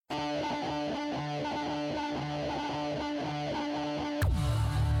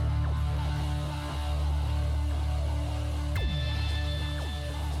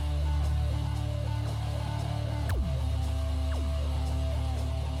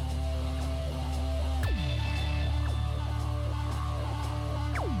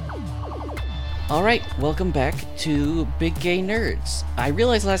Alright, welcome back to Big Gay Nerds. I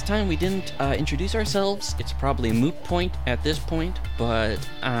realized last time we didn't introduce ourselves. It's probably a moot point at this point, but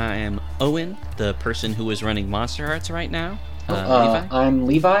I'm Owen, the person who is running Monster Hearts right now. Levi? I'm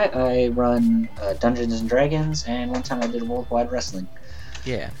Levi. I run Dungeons & Dragons, and one time I did Worldwide Wrestling.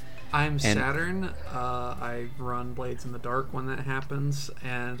 Yeah. I'm Saturn. I run Blades in the Dark when that happens,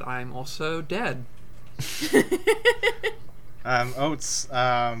 and I'm also dead. I'm Oates.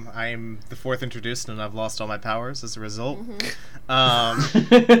 I'm the fourth introduced, and I've lost all my powers as a result.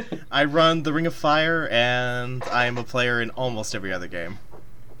 I run the Ring of Fire, and I am a player in almost every other game.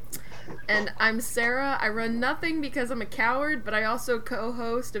 And I'm Sarah. I run nothing because I'm a coward, but I also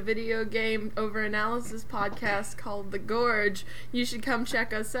co-host a video game over-analysis podcast called The Gorge. You should come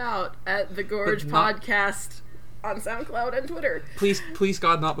check us out at The Gorge Podcast on SoundCloud and Twitter. Please,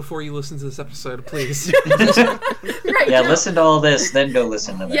 God, not before you listen to this episode, please. Right, yeah, no. Listen to all this, then go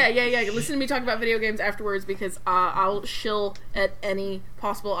listen to that. Yeah. Listen to me talk about video games afterwards because I'll shill at any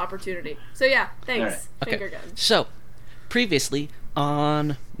possible opportunity. So yeah, thanks. All Finger Okay. guns. So, previously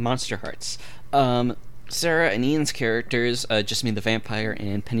on Monster Hearts, Sarah and Ian's characters, Jessamine the Vampire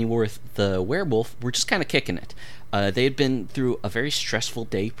and Pennyworth the Werewolf, were just kind of kicking it. They had been through a very stressful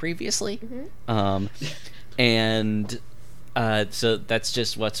day previously. And so that's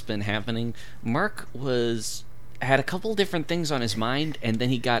just what's been happening. Mark had a couple different things on his mind, and then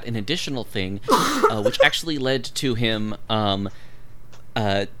he got an additional thing, which actually led to him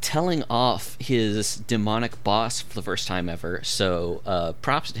telling off his demonic boss for the first time ever. So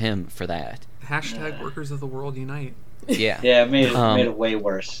props to him for that. Hashtag Workers of the World Unite. Yeah. Yeah, it made it way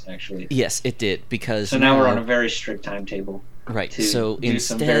worse, actually. Yes, it did, because So now we're on a very strict timetable. Right. To So do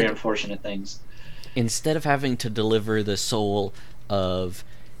some very unfortunate things. Instead of having to deliver the soul of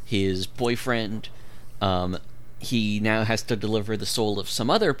his boyfriend, he now has to deliver the soul of some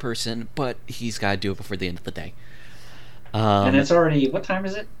other person, but he's got to do it before the end of the day. And it's already, what time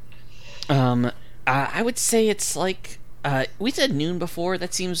is it? I would say it's like, we said noon before.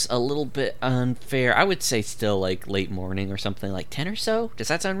 That seems a little bit unfair. I would say still like late morning or something, like 10 or so. Does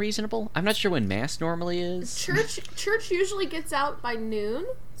that sound reasonable? I'm not sure when Mass normally is. Church usually gets out by noon,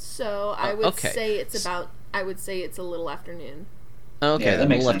 so I would say it's a little afternoon. Okay, Yeah, that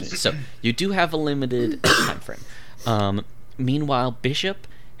makes sense. So you do have a limited time frame. Meanwhile, Bishop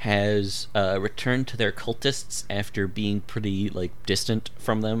has returned to their cultists after being pretty distant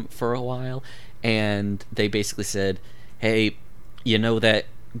from them for a while, and they basically said, "Hey, you know that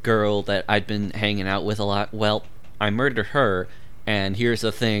girl that I'd been hanging out with a lot? Well, I murdered her, and here's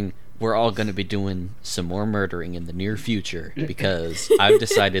the thing. We're all going to be doing some more murdering in the near future because I've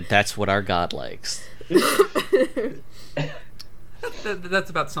decided that's what our god likes." That's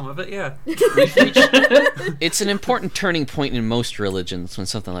about some of it, yeah. It's an important turning point in most religions when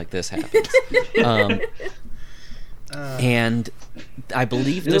something like this happens. And I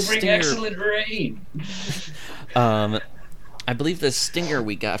believe the It'll bring stinger. excellent rain. I believe the stinger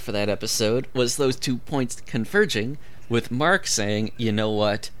we got for that episode was those 2 points converging, with Mark saying, "You know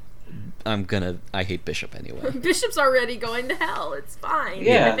what? I hate Bishop anyway." Bishop's already going to hell. It's fine.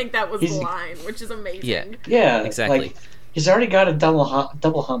 Yeah. I think that was the line, which is amazing. Yeah. Yeah, Exactly. He's already got a double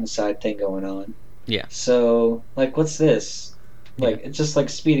homicide thing going on. Yeah. So, what's this? It's just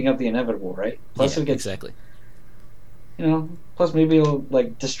speeding up the inevitable, right? Plus, Yeah, it gets exactly. Plus, maybe it'll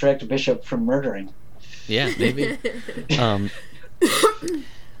distract Bishop from murdering. Yeah, maybe.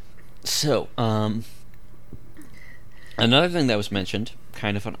 So, another thing that was mentioned,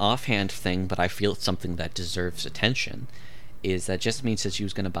 kind of an offhand thing, but I feel it's something that deserves attention, is that Jessamine said she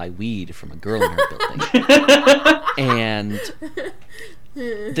was going to buy weed from a girl in her building. And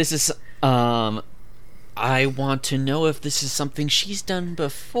this is, I want to know if this is something she's done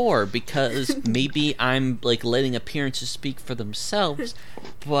before, because maybe I'm, letting appearances speak for themselves,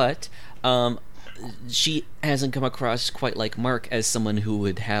 but, she hasn't come across quite like Mark as someone who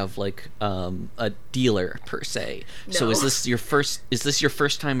would have a dealer per se. No. So is this your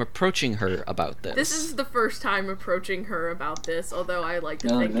first time approaching her about this? This is the first time approaching her about this, although I like to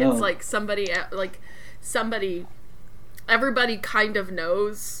think no. it's somebody everybody kind of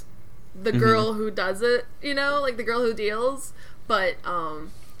knows the girl who does it, the girl who deals, but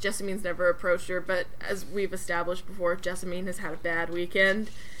Jessamine's never approached her, but as we've established before, Jessamine has had a bad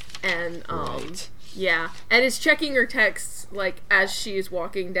weekend. And, Right. yeah. And is checking her texts, as she's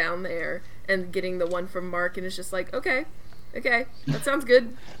walking down there and getting the one from Mark, and it's just okay, that sounds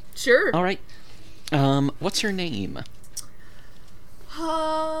good. Sure. All right. What's her name?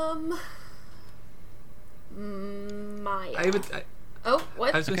 Maya.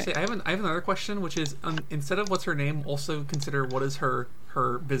 What? I was going to say, I have another question, which is, instead of what's her name, also consider what is her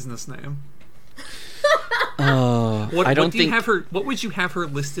business name. I don't what do you think. have her? What would you have her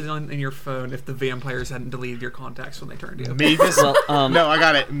listed on in your phone if the vampires hadn't deleted your contacts when they turned you? Mavis. Well, no, I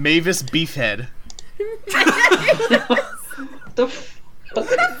got it. Mavis Beefhead. The What the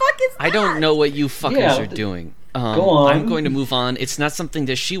fuck is that? I don't know what you fuckers Yeah, are doing. go on. I'm going to move on. It's not something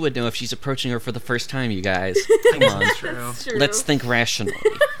that she would know if she's approaching her for the first time, you guys. Come on. That's true. That's true. Let's think rationally.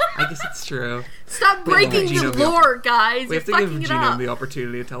 I guess it's true. Stop We have to breaking give the Gino lore, guys. We You're have to give fucking it Genome up. the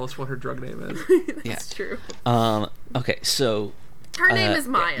opportunity to tell us what her drug name is. That's true. Okay, so Her name is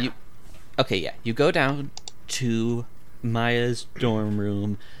yeah, Maya. you go down to Maya's dorm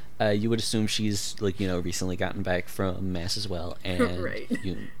room. You would assume she's recently gotten back from mass as well, and Right.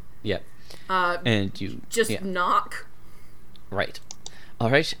 and you Just knock. right. All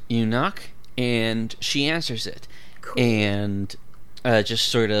right, you knock, and she answers it, Cool. and just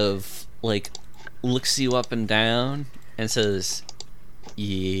sort of looks you up and down and says,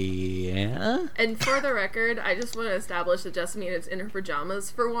 "Yeah." And for the record, I just want to establish that Jessamine is in her pajamas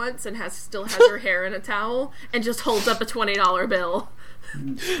for once and still has her hair in a towel and just holds up a $20 bill.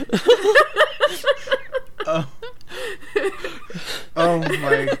 Oh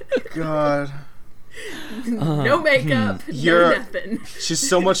my god. No makeup, no You're- nothing. She's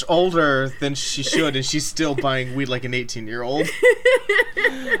so much older than she should, and she's still buying weed like an 18-year-old.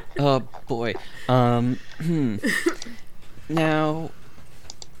 Oh boy. Now,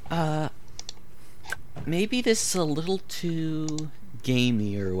 maybe this is a little too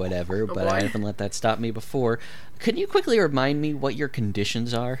gamey or whatever, but I boy. haven't let that stop me before. Can you quickly remind me what your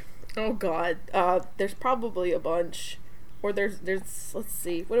conditions are? Oh god. There's probably a bunch. Or there's let's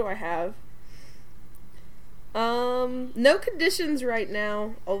see, what do I have? No conditions right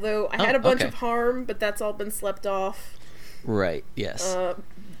now. Although I had a bunch okay. of harm, but that's all been slept off. Right, yes.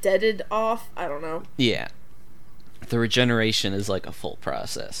 Deaded off. I don't know. Yeah. The regeneration is like a full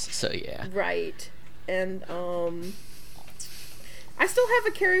process, so yeah. Right. And I still have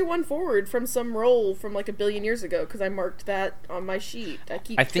a carry one forward from some roll from like a billion years ago because I marked that on my sheet. I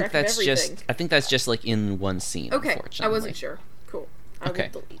keep I think track that's of everything. I think that's just like in one scene, Okay, unfortunately. I wasn't sure. Cool. I Okay.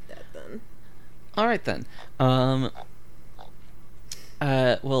 will delete that then. All right then.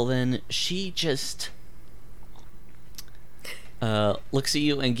 Well then, she just looks at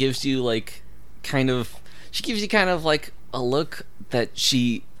you and gives you kind of a look that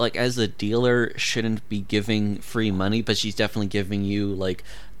she as a dealer shouldn't be giving free money, but she's definitely giving you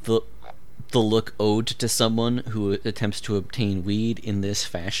the look owed to someone who attempts to obtain weed in this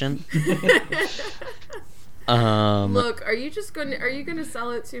fashion. Look, are you gonna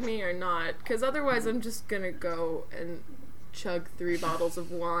sell it to me or not? Because otherwise, I'm just gonna go and chug 3 bottles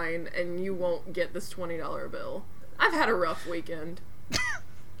of wine, and you won't get this $20 bill. I've had a rough weekend.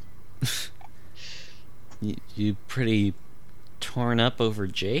 You pretty torn up over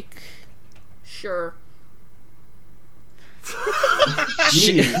Jake? Sure.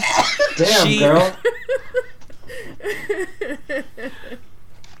 Jeez. Damn, she- girl.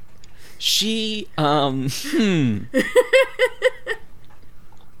 She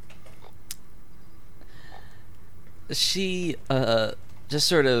she just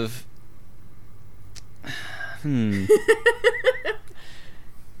sort of you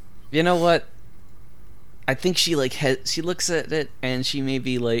know what? I think she she looks at it and she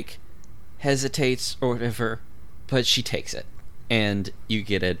maybe hesitates or whatever, but she takes it and you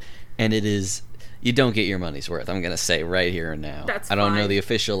get it, and it is, you don't get your money's worth. I'm gonna say right here and now. That's I don't know fine. the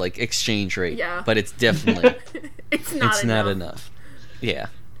official exchange rate, Yeah. but it's definitely It's not it's enough. not enough. Yeah.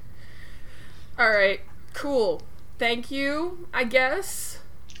 Alright, cool. Thank you, I guess.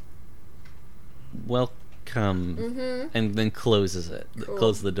 Welcome. And then closes it. Cool.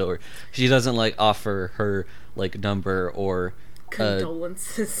 Closes the door. She doesn't Uh, offer her number or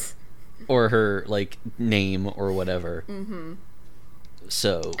Condolences. or her name or whatever. Mm-hmm.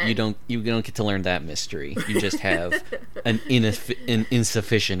 So you don't get to learn that mystery. You just have an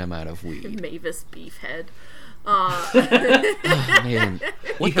insufficient amount of weed. Mavis Beefhead. Oh, man,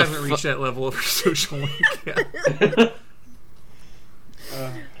 what You the haven't reached that level of social link yet.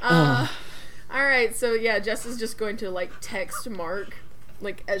 Alright, so yeah, Jess is just going to text Mark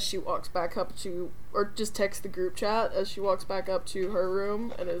as she walks back up to, or just text the group chat as she walks back up to her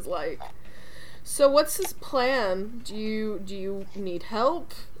room and is so what's his plan? Do you need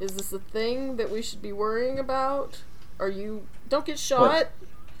help? Is this a thing that we should be worrying about? Don't get shot? What?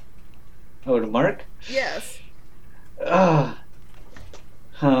 Oh, to Mark? Yes. Oh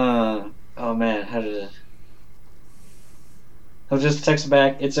man, how did it... I'll just text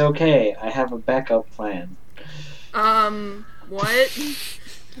back, it's okay, I have a backup plan. What?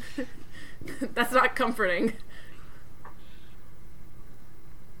 That's not comforting.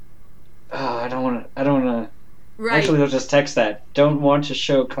 Oh, I don't wanna... Right. Actually, they'll just text that. Don't want to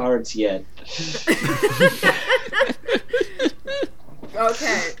show cards yet.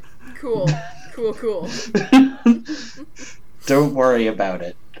 Okay. Cool. Cool. Don't worry about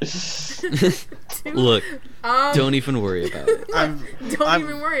it. Look, don't even worry about it. Don't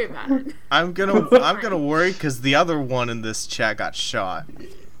even worry about it. I'm gonna worry because the other one in this chat got shot,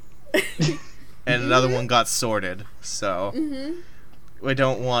 and another one got sorted. So we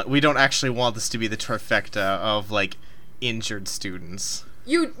don't actually want this to be the trifecta of like injured students.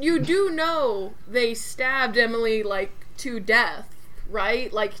 You do know they stabbed Emily like to death,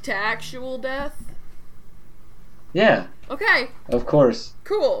 right? Like to actual death. Yeah, Okay. of course.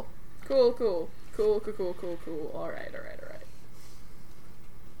 Cool. All right.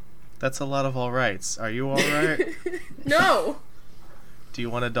 That's a lot of all rights. Are you all right? No. Do you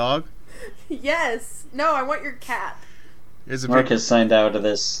want a dog? Yes. No, I want your cat. Here's a Mark has signed out of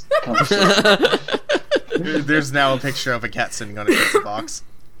this conversation. There's now a picture of a cat sitting on a pizza box.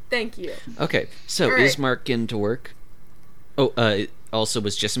 Thank you. Okay, so All right. is Mark getting to work? Oh, also,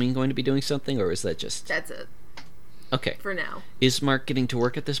 was Jessamine going to be doing something, or is that just... That's it Okay. for now. Is Mark getting to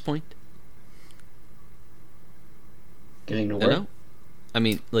work at this point? Getting to No, work? no? I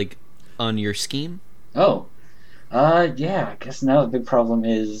mean, like, on your scheme? Oh. Yeah, I guess now the big problem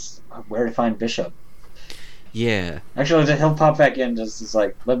is where to find Bishop. Yeah. Actually, he'll pop back in just as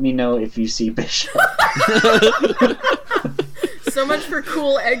like, let me know if you see Bishop. So much for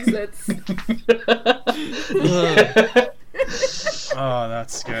cool exits. Oh,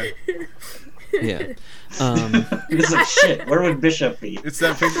 that's good. Yeah. He's like, shit, where would Bishop be? It's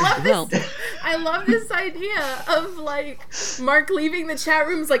that picture. Well, I love this idea of like Mark leaving the chat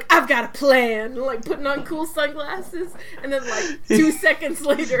rooms like I've got a plan, like putting on cool sunglasses, and then like 2 seconds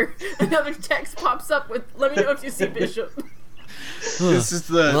later another text pops up with "Let me know if you see Bishop." This is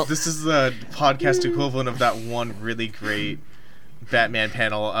the Well- podcast equivalent of that one really great Batman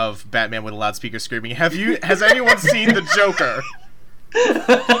panel of Batman with a loudspeaker screaming, has anyone seen the Joker?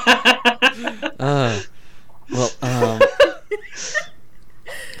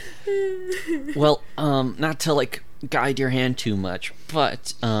 Not to like guide your hand too much,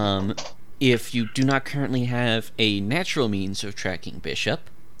 but if you do not currently have a natural means of tracking Bishop,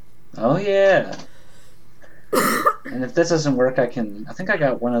 Oh, yeah. And if this doesn't work, I think I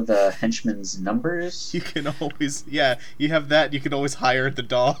got one of the henchman's numbers. You can always, you have that. You can always hire the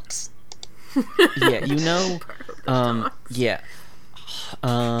dogs. yeah, you know, yeah,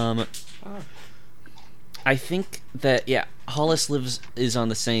 I think that Hollis is on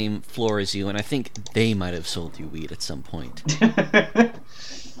the same floor as you, and I think they might have sold you weed at some point.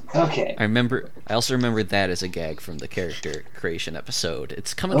 Okay. I also remember that as a gag from the character creation episode.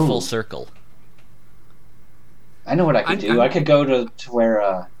 It's coming Oh. full circle. I know what I could do. I could go to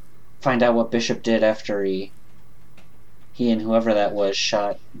where, find out what Bishop did after he and whoever that was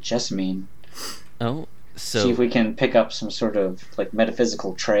shot Jessamine. Oh, See if so we can pick up some sort of, like,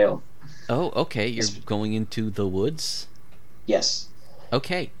 metaphysical trail. okay, you're going into the woods. Yes.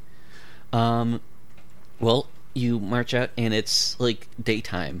 Okay. Well, you march out, and it's like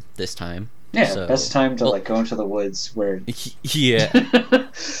daytime this time. Yeah, so- best time to, well- like, go into the woods where... Yeah,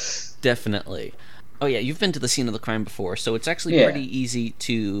 definitely. Oh yeah, you've been to the scene of the crime before, so it's actually Yeah. pretty easy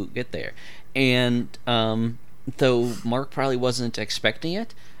to get there. And though Mark probably wasn't expecting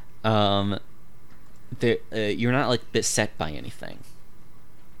it, you're not like beset by anything.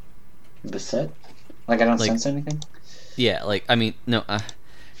 Beset? Like, I don't Like- sense anything? Yeah, like I mean, no,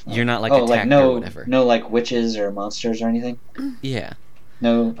 you're not like oh, attacked like or whatever. no, like, witches or monsters or anything? Yeah.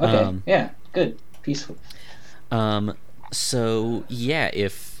 No? Okay. Um, yeah, good. Peaceful. So yeah,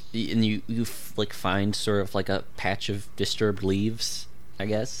 and you like find sort of like a patch of disturbed leaves, I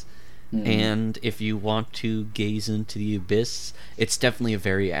guess. Mhm. And if you want to gaze into the abyss, it's definitely a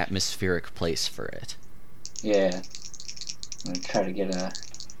very atmospheric place for it. Yeah. I'm gonna try to get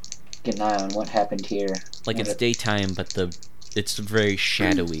an eye on what happened here. Like it's daytime, but it's very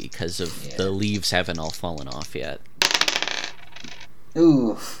shadowy because of Yeah. the leaves haven't all fallen off yet.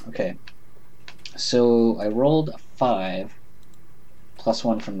 Ooh, okay. So I rolled a 5 plus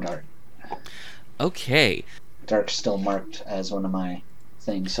 1 from Dark. Okay, Dark's still marked as one of my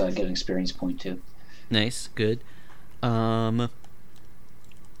things, so I get an experience point too. nice, good.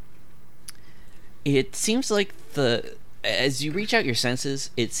 It seems like as you reach out your senses,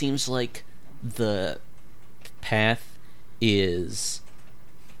 it seems like the path is,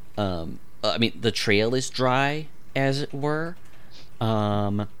 I mean, the trail is dry, as it were,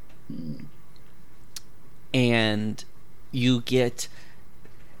 and you get,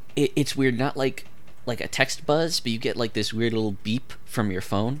 it's weird, not like a text buzz, but you get like this weird little beep from your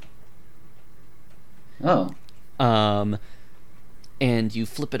phone. Oh. And you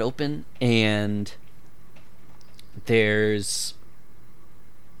flip it open, and there's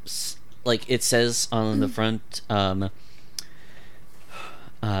like it says on the front,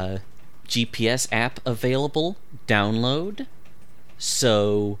 GPS app available, download.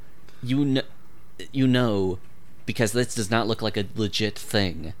 So you know, because this does not look like a legit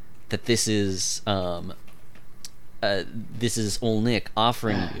thing, that this is Old Nick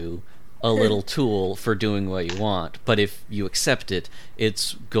offering you a little tool for doing what you want, but if you accept it,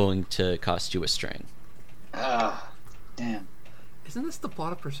 it's going to cost you a string. Ah, damn. Isn't this the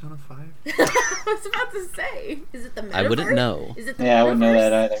plot of Persona 5? I was about to say, is it the metaverse? I wouldn't know. Is it the Yeah, I wouldn't know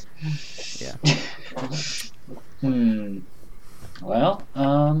metaverse? that either. Yeah. Well,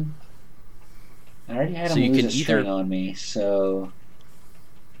 I already had So him you lose can a string either- on me, so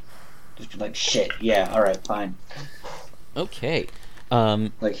just be like, shit. Yeah, all right, fine. Okay.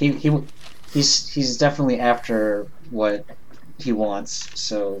 Like he's definitely after what he wants,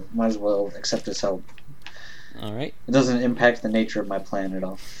 so might as well accept his help. All right. It doesn't impact the nature of my plan at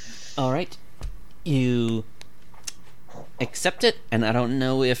all. All right. You accept it, and I don't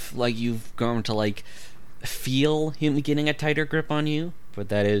know if like you've gone to like feel him getting a tighter grip on you, but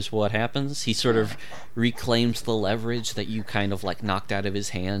that is what happens. He sort of reclaims the leverage that you kind of like knocked out of his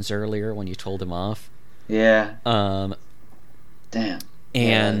hands earlier when you told him off. Yeah. Damn. Yeah.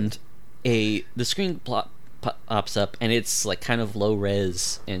 And the screen pops up, and it's like kind of low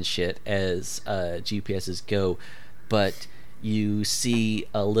res and shit as GPSs go, but you see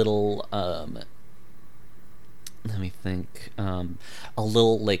a little let me think, a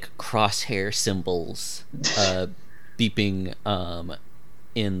little like crosshair symbols beeping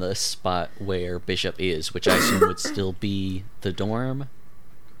in the spot where Bishop is, which I assume would still be the dorm.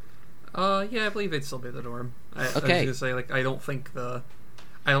 Yeah, I believe they'd still be the dorm. I was Okay. gonna say, like, I don't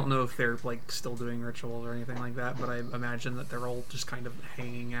know if they're like still doing rituals or anything like that, but I imagine that they're all just kind of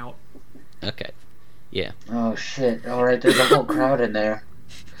hanging out. Okay. Yeah. Oh shit! All right, there's a whole crowd in there.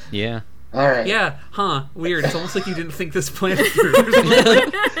 Yeah. All right. Yeah, huh? Weird. It's almost like you didn't think this plan through. or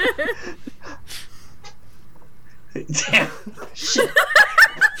something. Damn. Shit.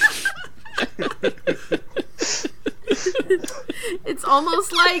 It's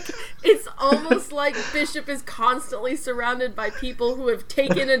almost like Bishop is constantly surrounded by people who have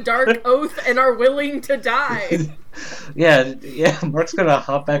taken a dark oath and are willing to die. Yeah. Mark's gonna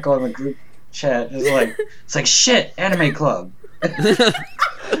hop back on the group chat. It's like shit. Anime club.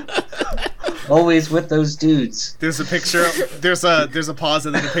 Always with those dudes. There's a picture. There's a pause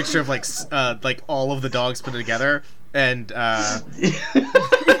and then a picture of like all of the dogs put together, and Do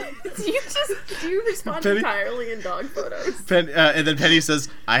you respond Penny- entirely in dog photos? and then Penny says,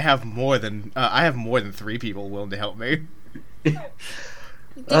 "I have more than 3 people willing to help me." Did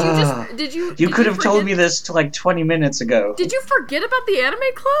you You could have told forget- me this like 20 minutes ago. Did you forget about the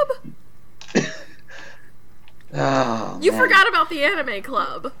anime club? Oh, You man. forgot about the anime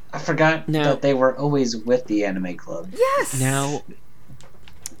club. I forgot Now- that they were always with the anime club. Yes. Now,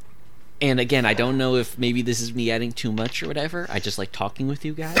 and again, I don't know if maybe this is me adding too much or whatever. I just like talking with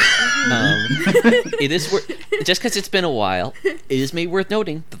you guys. It is just because it's been a while. It is maybe worth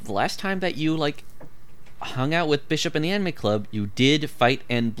noting that the last time that you like hung out with Bishop in the anime club, you did fight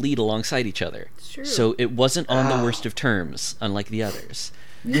and bleed alongside each other. It's true. So it wasn't on the worst of terms, unlike the others.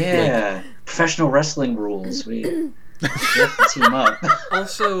 Yeah. Professional wrestling rules. We have to team up.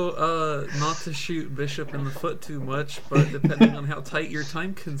 Also, not to shoot Bishop in the foot too much, but depending on how tight your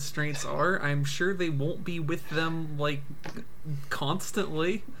time constraints are, I'm sure they won't be with them like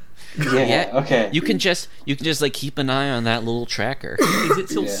constantly. Yeah. Okay. You can just like keep an eye on that little tracker. Is it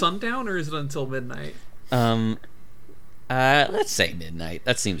till Yeah. sundown or is it until midnight? Let's say midnight.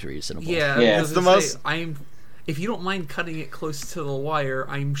 That seems reasonable. Yeah, Yeah, because it's the I most- say, if you don't mind cutting it close to the wire,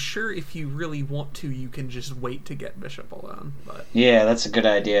 I'm sure if you really want to, you can just wait to get Bishop alone. But Yeah, that's a good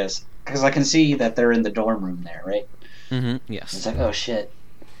idea. Because I can see that they're in the dorm room there, right? Mm-hmm. It's Yes. like, oh shit.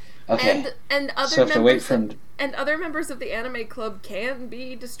 Okay. And other So I have to wait members for him. and other members of the anime club can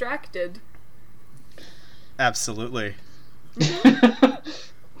be distracted. Absolutely. Are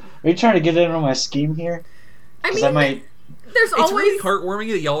you trying to get in on my scheme here? I Because mean, I might. there's it's always really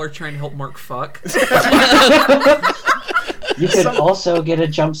heartwarming that y'all are trying to help Mark fuck. You could also get a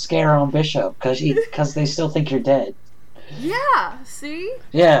jump scare on Bishop because they still think you're dead. yeah. See,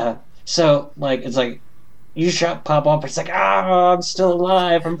 Yeah. So it's like you pop up. It's like I'm still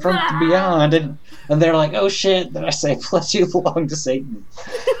alive. I'm from the beyond, and they're like, oh shit. Then I say, bless you belong to Satan.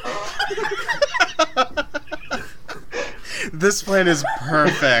 This plan is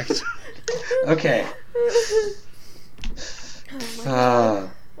perfect. Okay. Oh my God.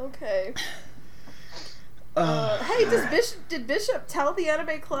 Okay. Hey, did Bishop tell the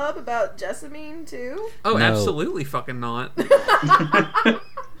anime club about Jessamine too? Oh, No. absolutely fucking not.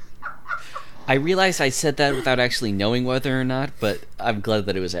 I realize I said that without actually knowing whether or not, but I'm glad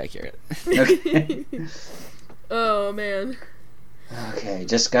that it was accurate. Okay. Oh man. Okay,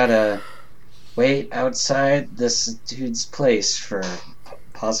 just gotta wait outside this dude's place for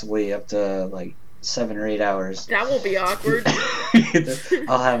possibly up to like 7 or 8 hours. That will be awkward.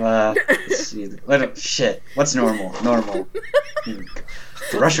 I'll have let's see. Shit. What's normal? Normal.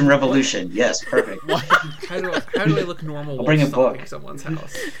 The Russian Revolution. Yes, perfect. How do I look normal I'll bring while a book. stomping someone's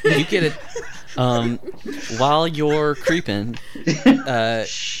house? You get it. While you're creeping,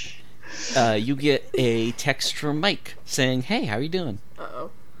 Shh. you get a text from Mike saying, "Hey, how are you doing?" Uh-oh.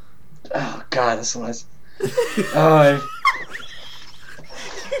 Oh God, this was. Oh.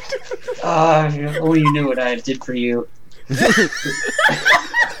 Oh, if only you knew what I did for you.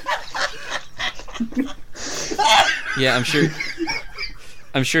 Yeah, I'm sure.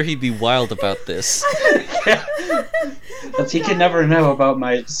 I'm sure he'd be wild about this. But he can never know about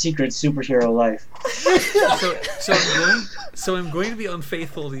my secret superhero life. So I'm going to be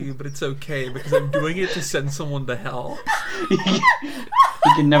unfaithful to you, but it's okay because I'm doing it to send someone to hell. He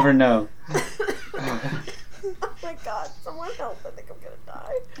can never know. Oh my god, someone help. I think I'm gonna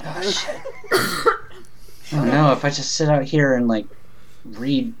die. Oh shit. Oh no, if I just sit out here and like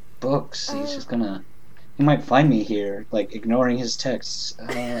read books, he's just gonna. He might find me here, like ignoring his texts.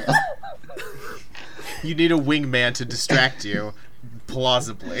 You need a wingman to distract you,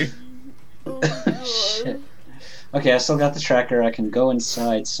 plausibly. Oh my god. Shit. Okay, I still got the tracker. I can go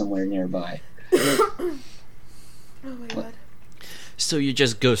inside somewhere nearby. Oh my god. So you're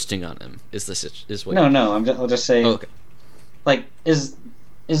just ghosting on him? Is what? No, I'll just say, Oh, okay. like, is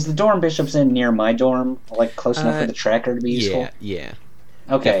the dorm Bishop's in near my dorm, like close enough for the tracker to be useful? Yeah.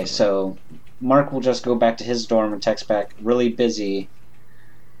 Okay, so Mark will just go back to his dorm and text back, really busy.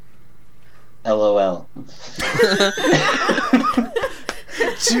 LOL.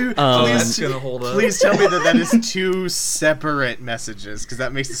 That's gonna hold up. Please tell me that is 2 separate messages, because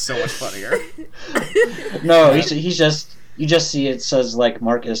that makes it so much funnier. No, he's just. You just see it says like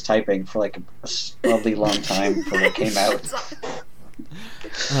Mark is typing for like a lovely long time before it came out.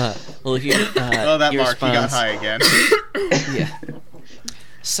 Well, here. Oh, that he Mark, he got responds, high again. Yeah.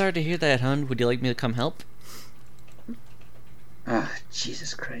 Sorry to hear that, hon. Would you like me to come help? Ah,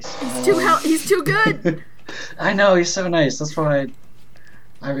 Jesus Christ. He's too good. I know, he's so nice. That's why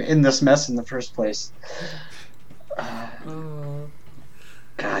I'm in this mess in the first place. Oh.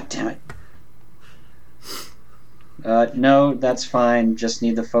 God damn it. No, that's fine. Just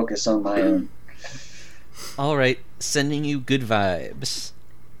need to focus on my own. All right, sending you good vibes.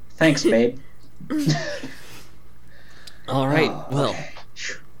 Thanks, babe. All right. Oh, Well,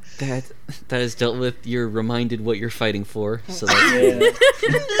 okay. that is dealt with. You're reminded what you're fighting for. So that's Yeah.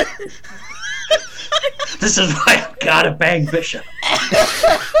 This is why I've gotta bang Bishop.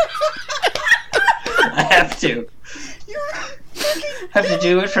 I have to. Have to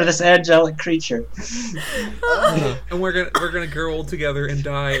do it for this angelic creature. And we're gonna grow old together and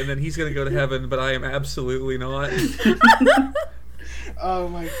die, and then he's gonna go to heaven, but I am absolutely not. Oh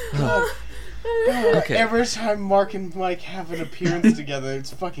my god. Okay. Every time Mark and Mike have an appearance together,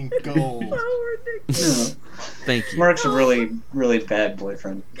 it's fucking gold. So ridiculous. No. thank you. Mark's a really, really bad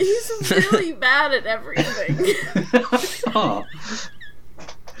boyfriend. He's really bad at everything. Oh.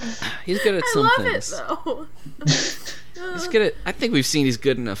 He's good at I some love things. it though. He's good at. I think we've seen he's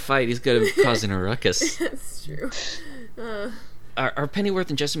good in a fight. He's good at causing a ruckus. That's true. Are Pennyworth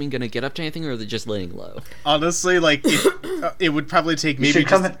and Jessamine gonna get up to anything, or are they just laying low? Honestly, like it would probably take maybe should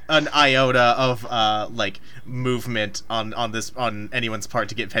come just an iota of like movement on anyone's part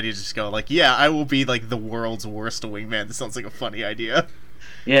to get Penny to just go like, yeah, I will be like the world's worst wingman. This sounds like a funny idea.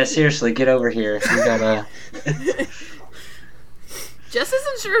 Yeah, seriously, get over here. You gotta. Jess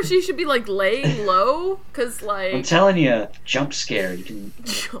isn't sure if she should be like laying low, cause I'm like telling you, jump scare. You can.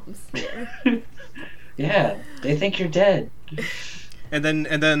 jump scare. Yeah, they think you're dead. And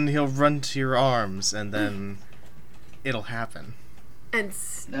then he'll run to your arms, and then it'll happen. And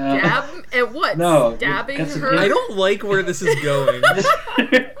stab and what? No, Stabbing that's a her. good- I don't like where this is going.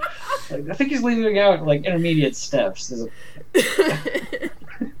 I think he's leaving out like intermediate steps.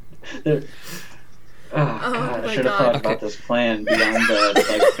 There- Oh god, my I should have God. thought Okay. about this plan beyond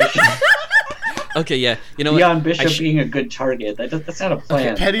like Bishop, Okay, yeah. You know beyond what? Bishop being a good target. That's not a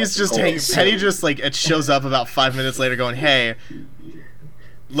plan. Penny's That's a just goal. Penny just like it shows up about 5 minutes later, going, "Hey,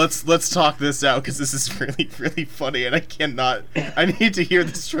 let's talk this out because this is really really funny, and I cannot. I need to hear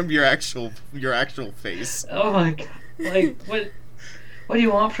this from your actual face." Oh my god! Like what? What do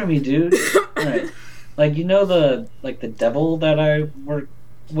you want from me, dude? Right. like the devil that I work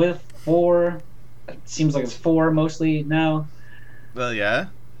with for. It seems like it's 4 mostly now. Well, yeah.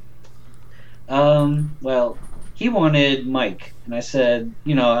 Well, he wanted Mike, and I said,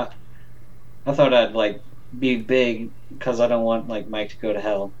 I thought I'd like be big because I don't want like Mike to go to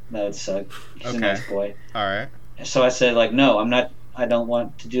hell. That would suck. He's Okay. a nice boy. All right. So I said like, no, I'm not. I don't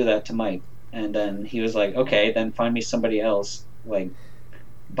want to do that to Mike. And then he was like, okay, then find me somebody else like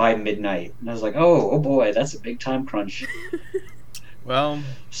by midnight. And I was like, oh boy, that's a big time crunch. Well,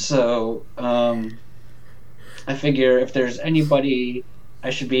 So I figure if there's anybody I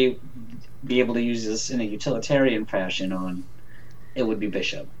should be able to use this in a utilitarian fashion on, it would be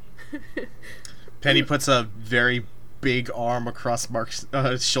Bishop. Penny puts a very big arm across Mark's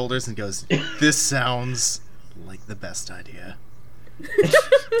shoulders and goes, "This sounds like the best idea."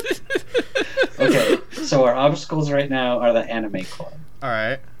 Okay, so our obstacles right now are the anime club. All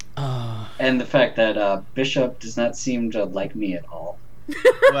right. And the fact that Bishop does not seem to like me at all.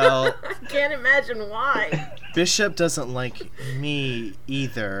 Well, I can't imagine why. Bishop doesn't like me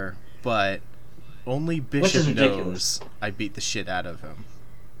either, but only is Bishop ridiculous. knows I beat the shit out of him.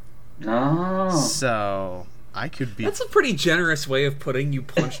 Oh. So I could be. That's a pretty generous way of putting you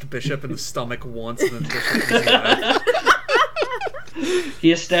punched Bishop in the stomach once and then Bishop was alive.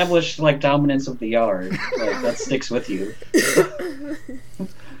 He established like dominance of the yard. Like that sticks with you.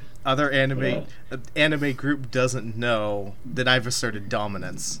 Other anime Yeah. anime group doesn't know that I've asserted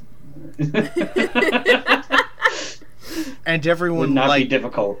dominance, and Would everyone not be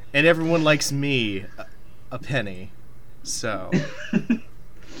difficult. likes me, a Penny. So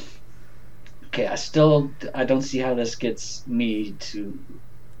Okay, I don't see how this gets me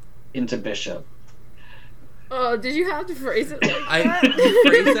into Bishop. Oh, did you have to phrase it like I that? you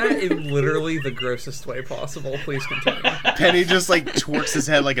phrase that in literally the grossest way possible. Please continue. Penny just like twerks his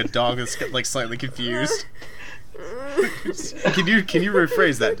head like a dog that's like slightly confused. Can you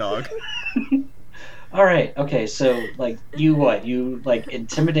rephrase that, dog? All right, okay, so like you like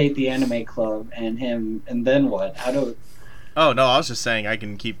intimidate the anime club and him, and then what? Oh no, I was just saying I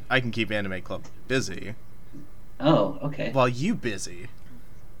can keep Anime Club busy Oh, okay, while you busy.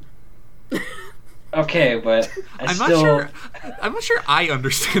 okay, but I'm not sure I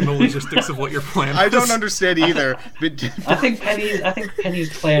understand the logistics of what your plan I was. don't understand either. But I think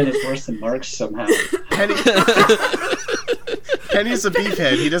Penny's plan is worse than Mark's somehow. Penny's a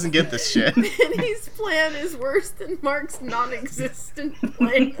beefhead. He doesn't get this shit. Penny's plan is worse than Mark's non-existent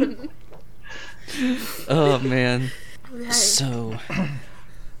plan. Oh man. Okay. So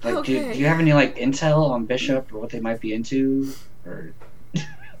Like, Okay. do you have any like intel on Bishop or what they might be into? Or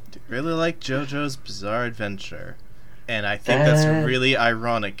Really like JoJo's Bizarre Adventure, and I think that's That- really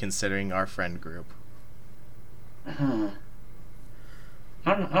ironic considering our friend group. I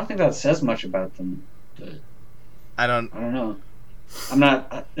don't think that says much about them. But I don't. I don't know. I'm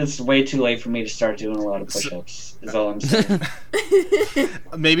not. It's way too late for me to start doing a lot of push-ups. Is all I'm saying.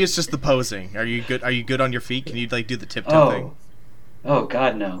 Maybe it's just the posing. Are you good? Are you good on your feet? Can you like do the tiptoe thing? Oh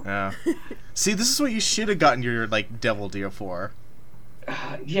God, no. Yeah. See, this is what you should have gotten your like devil deal for.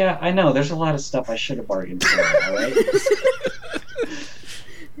 Yeah, I know. There's a lot of stuff I should have bargained for. All right.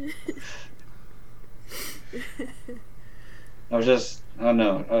 I was just. Oh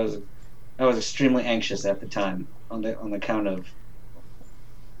no. I was extremely anxious at the time on the count of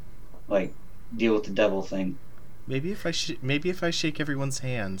like deal with the devil thing. Maybe if I shake everyone's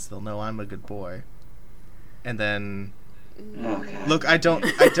hands, they'll know I'm a good boy. And then Oh God. look, I don't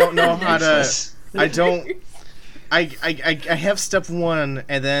know how to. Anxious. I don't. I have step 1,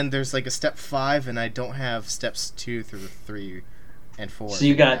 and then there's like a step 5, and I don't have steps 2 through 3 and 4. So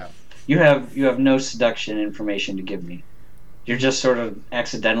you figured got out. you have no seduction information to give me. You're just sort of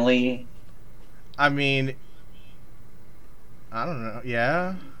accidentally. I mean, I don't know.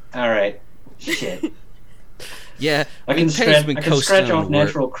 Yeah. All right. Shit. yeah, I can Penny's scratch. been I can coasting scratch on off work.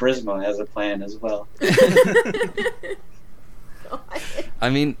 natural charisma as a plan as well. I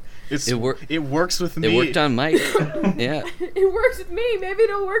mean, It's It wor- it works with me. it worked on Mike. Yeah. It works with me. Maybe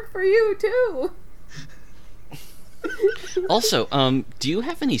it'll work for you too. Also, do you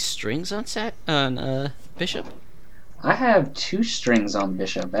have any strings on Bishop? I have 2 strings on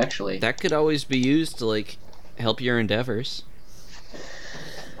Bishop actually. That could always be used to like help your endeavors.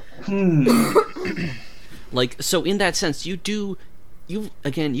 Like, so in that sense, you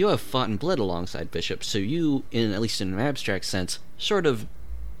have fought and bled alongside Bishop, so you, at least in an abstract sense, sort of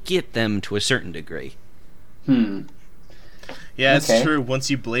get them to a certain degree. Yeah, it's Okay. true. Once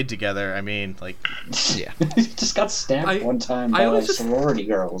you blade together, I mean, like, Yeah. Just got stabbed one time I by was like just- sorority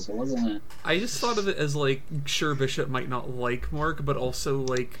girls. It wasn't it? I just thought of it as like, sure, Bishop might not like Mark, but also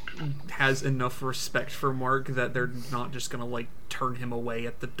like has enough respect for Mark that they're not just gonna like turn him away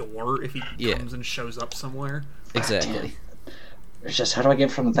at the door if he Yeah. comes and shows up somewhere. Exactly. It's just how do I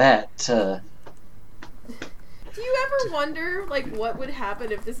get from that to Do you ever wonder, like, what would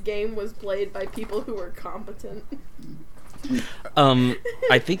happen if this game was played by people who were competent?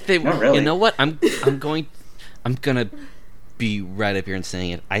 I think they. Not really. You know what? I'm gonna be right up here and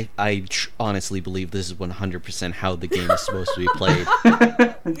saying it. I honestly believe this is 100% how the game is supposed to be played.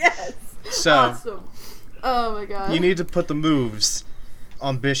 Yes. so Awesome. Oh my god. you need to put the moves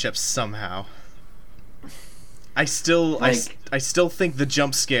on Bishop somehow. I still think the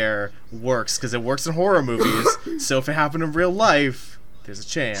jump scare works because it works in horror movies. So if it happened in real life, there's a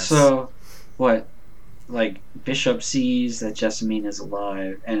chance. So, what? Like, Bishop sees that Jessamine is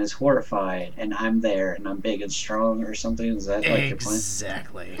alive and is horrified, and I'm there, and I'm big and strong, or something? Is that like your plan?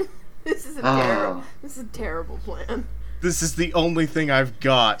 Exactly. This is a Oh. terrible. This is a terrible plan. This is the only thing I've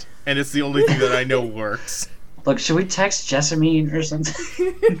got, and it's the only thing that I know works. Look, should we text Jessamine or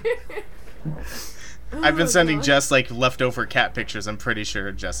something? I've been Oh, sending God. Jess like leftover cat pictures. I'm pretty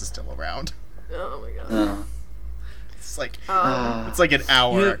sure Jess is still around. Oh my god. Oh. It's like Ah. it's like an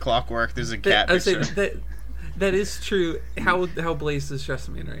hour Yeah. at Clockwork. There's a cat I would say picture. that is true. How Blaze is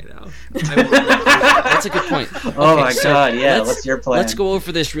Jessamine right now? That's a good point. Oh Okay, my so god, yeah, let's- what's your plan? Let's go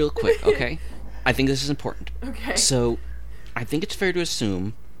over this real quick, okay? I think this is important. Okay. So, I think it's fair to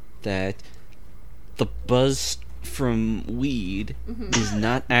assume that the buzz from weed is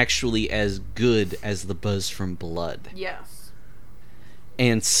not actually as good as the buzz from blood. Yes.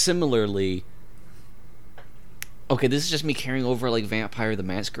 And similarly, okay, this is just me carrying over like Vampire the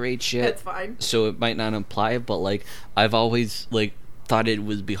Masquerade shit. That's fine. So it might not apply, but like I've always like thought it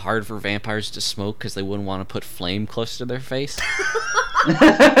would be hard for vampires to smoke because they wouldn't want to put flame close to their face.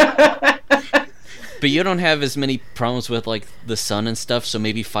 But you don't have as many problems with like the sun and stuff, so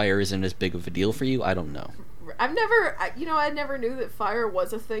maybe fire isn't as big of a deal for you. I don't know. I never knew that fire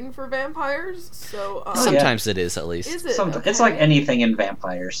was a thing for vampires. So Oh, yeah. Sometimes it is, at least. is it? Sometimes, Okay. It's like anything in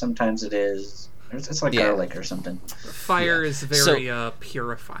vampires. Sometimes it is. It's like Yeah. garlic or something. Fire is very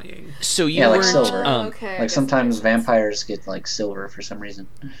purifying. So you Yeah, like weren't, silver. Okay, I Like guess sometimes that makes sense. vampires get like silver for some reason.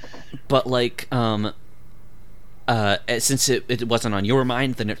 but like since it wasn't on your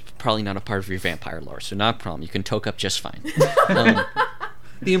mind, then it's probably not a part of your vampire lore, so not a problem. You can toke up just fine.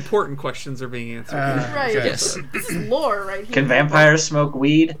 The important questions are being answered. Right. Okay. Yes. This is lore right here. Can vampires smoke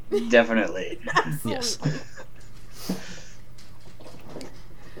weed? Definitely. Yes.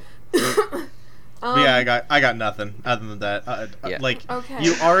 But yeah, I got nothing other than that. Yeah. Like Okay.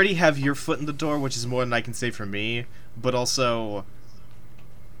 you already have your foot in the door, which is more than I can say for me. But also,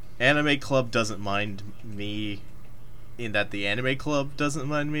 Anime Club doesn't mind me, in that the Anime Club doesn't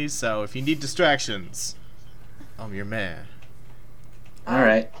mind me. So if you need distractions, I'm your man. All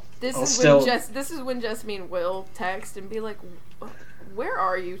right. This I'll is still- this is when Jessamine will text and be like, "Where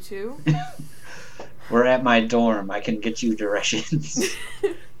are you two?" We're at my dorm. I can get you directions.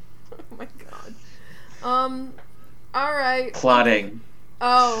 Oh my god. All right. Plotting.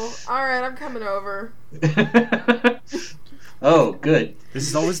 Oh, all right. I'm coming over. Oh, good. This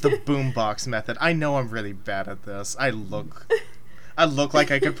is always the boombox method. I know I'm really bad at this. I look like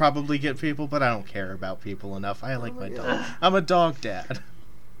I could probably get people, but I don't care about people enough. I like my dog. I'm a dog dad.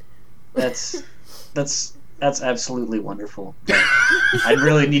 That's absolutely wonderful. But I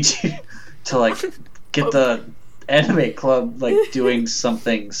really need you to like get the anime club like doing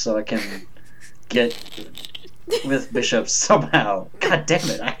something so I can get with Bishop somehow. God damn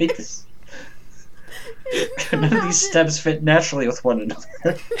it! I hate this. None of these steps fit naturally with one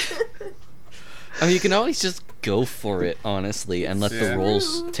another. I mean, you can always just go for it, honestly, and let the Yeah.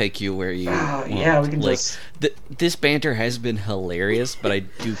 rolls take you where you want. Yeah, we can like, just. this banter has been hilarious, but I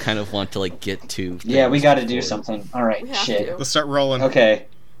do kind of want to like get to. Yeah, we things got to do before. something. All right, We have shit. to. Let's start rolling. Okay,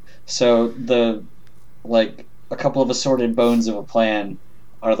 so the like a couple of assorted bones of a plan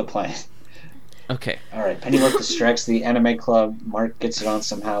are the plan. Okay. All right, Pennyworth distracts the anime club. Mark gets it on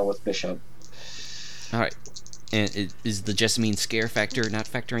somehow with Bishop. All right. And is the Jessamine scare factor not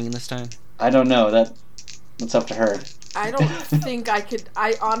factoring in this time? I don't know. That's up to her. I don't think I could.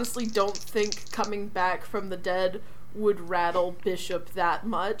 I honestly don't think coming back from the dead would rattle Bishop that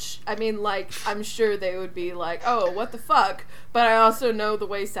much. I mean, like, I'm sure they would be like, "Oh, what the fuck?" But I also know the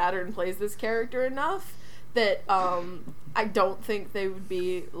way Saturn plays this character enough that I don't think they would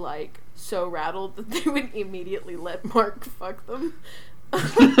be like so rattled that they would immediately let Mark fuck them.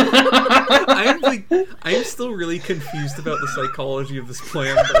 I'm still really confused about the psychology of this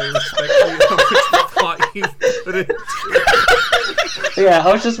plan, but I respect how much thought you put into it. Yeah,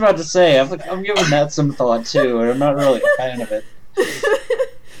 I was just about to say, I'm giving that some thought too, and I'm not really a fan of it.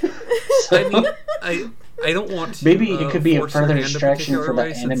 I mean, I don't want to. Maybe it could be a force your further hand distraction particular for the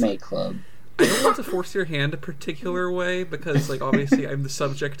way, since anime club. I don't want to force your hand a particular way because, like, obviously I'm the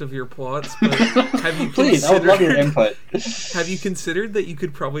subject of your plots. But have you Please, I would love your input. Have you considered that you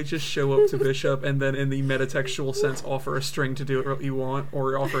could probably just show up to Bishop and then, in the metatextual sense, offer a string to do what you want,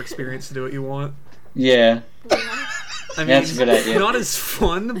 or offer experience to do what you want? Yeah. I mean, That's a good idea. Not as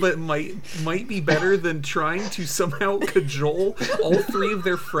fun, but might be better than trying to somehow cajole all three of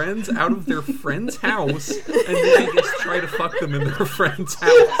their friends out of their friend's house, and then I guess try to fuck them in their friend's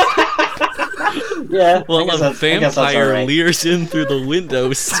house. Yeah. Well, I a guess that's vampire alright. leers in through the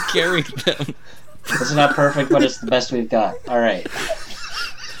window, scaring them. It's not perfect, but it's the best we've got. All right.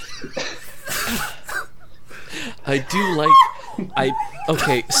 I do like.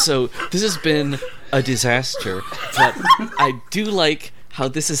 Okay, so this has been a disaster, but I do like how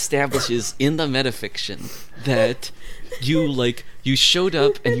this establishes in the metafiction that you showed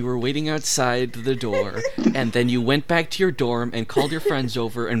up and you were waiting outside the door, and then you went back to your dorm and called your friends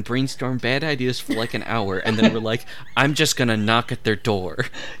over and brainstormed bad ideas for like an hour, and then were like, I'm just gonna knock at their door.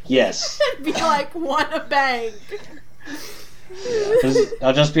 Yes. Be like, wanna bang.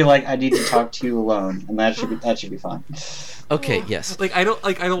 I'll just be like, I need to talk to you alone, and that should be fine. Okay, yes. I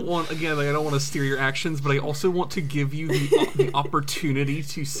don't want to steer your actions, but I also want to give you the opportunity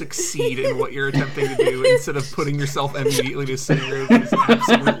to succeed in what you're attempting to do instead of putting yourself immediately to a scenario that is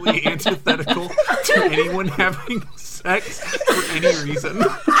absolutely antithetical to anyone having sex for any reason.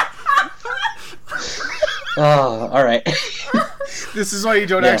 Oh, all right. This is why you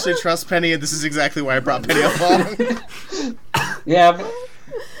don't actually trust Penny, and this is exactly why I brought Penny along. Yeah. But,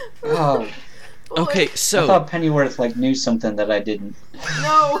 oh, Okay, I so thought Pennyworth knew something that I didn't.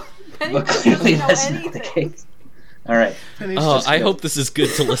 No, Penny But doesn't clearly know that's not the anything. case. All right. Penny's oh, just I good. hope this is good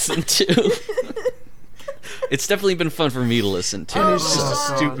to listen to. It's definitely been fun for me to listen to. Penny's Oh, just a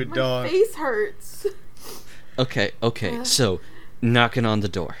God. stupid My dog. face hurts. Okay, so knocking on the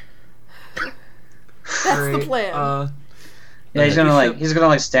door. That's Alright, the plan. Yeah, he's gonna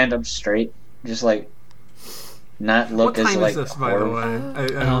Bishop- stand up straight, just not look What as time is this, by the horrible. way?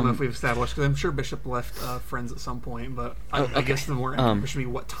 I don't know if we've established, because I'm sure Bishop left friends at some point, but I guess the more important should be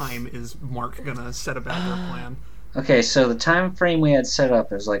what time is Mark gonna set about their plan? Okay, so the time frame we had set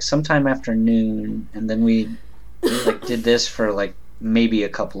up is sometime after noon, and then we did this for maybe a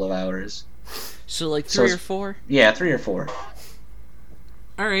couple of hours. So like So 3 or it's- 4? Yeah, 3 or 4.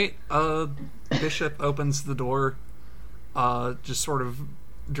 Alright, Bishop opens the door, just sort of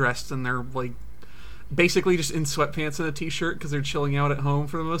dressed in their, basically just in sweatpants and a t-shirt, because they're chilling out at home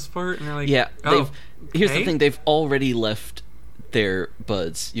for the most part, and they're like, Yeah, oh, here's the okay. thing, they've already left their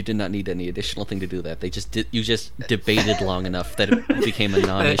buds. You did not need any additional thing to do that. You just debated long enough that it became a That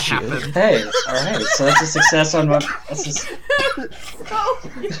non-issue. happened. Hey, all right, so that's a success on what.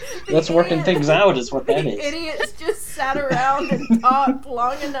 That's working things out, is what that The is. idiots just sat around and talked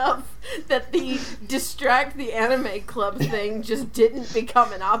long enough that the distract the anime club thing just didn't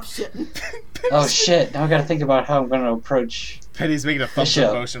become an option. Oh shit! Now I gotta think about how I'm gonna approach. Penny's making a thumbs Bishop.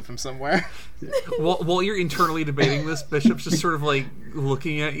 up motion from somewhere. While you're internally debating this, Bishop's just sort of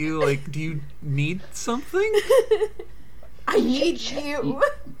looking at you do you need something? I need you.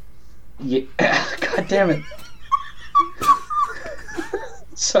 Yeah. God damn it!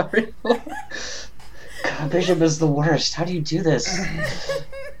 Sorry. God, Bishop is the worst. How do you do this?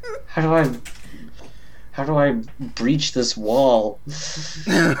 How do I breach this wall?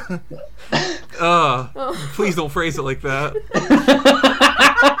 Please don't phrase it like that.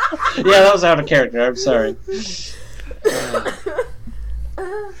 Yeah, that was out of character. I'm sorry. Oh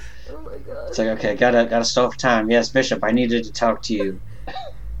my god. It's okay, gotta stall for time. Yes, Bishop, I needed to talk to you.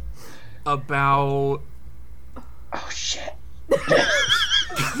 About Oh shit.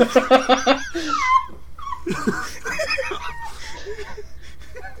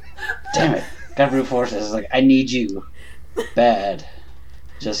 Damn it. Got brute force. It's I need you. Bad.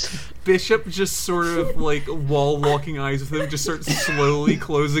 Just Bishop just sort of while locking eyes with him, just starts slowly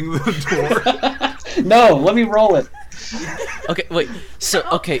closing the door. no. Let me roll it. Okay, wait. So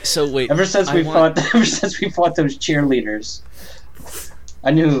wait. Ever since we fought those cheerleaders,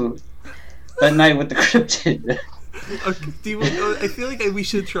 I knew that night with the cryptid. I feel like we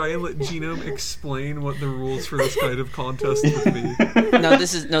should try and let Genome explain what the rules for this kind of contest would be. No,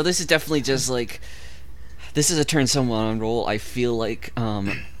 this is definitely just this is a turn someone on roll. I feel like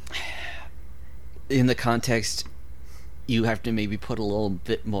in the context you have to maybe put a little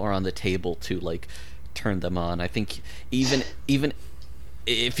bit more on the table to like turn them on. I think even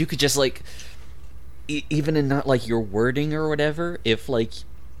if you could just like even in not like your wording or whatever, if like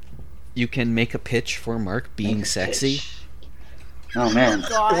you can make a pitch for Mark being sexy. Oh man.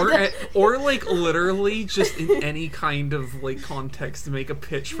 God. Or like literally just in any kind of like context to make a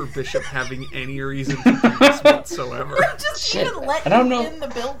pitch for Bishop having any reason to do this whatsoever. Just Shit, even let I don't you know. in the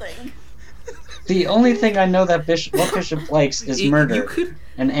building. The only thing I know that Bishop likes is murder You could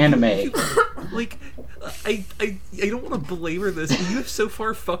and anime. like I don't want to belabor this, but you have so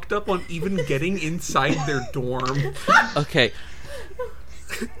far fucked up on even getting inside their dorm. Okay.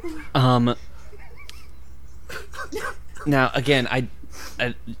 Now again,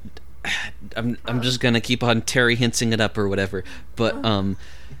 I'm just gonna keep on Terry hinting it up or whatever, but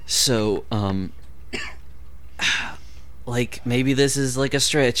like maybe this is like a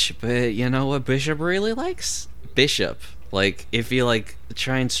stretch, but you know what Bishop really likes? Bishop. Like if you like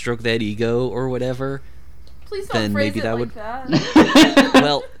try and stroke that ego or whatever, Please don't then phrase maybe it that like would. that.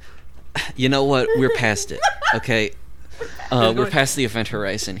 Well, you know what? We're past it. Okay. We're past the event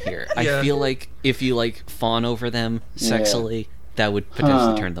horizon here. Yeah. I feel like if you like fawn over them sexily, that would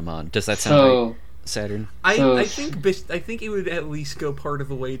potentially turn them on. Does that sound right, Saturn? I think it would at least go part of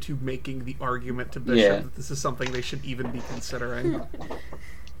the way to making the argument to Bishop that this is something they should even be considering.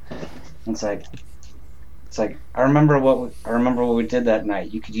 It's like I remember what we did that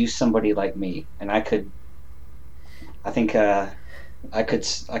night. You could use somebody like me, and I could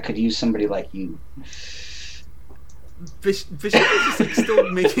use somebody like you. Bishop is just like still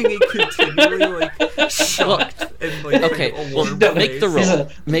making a continually like shocked and like Okay, well, alarmed make the face. roll.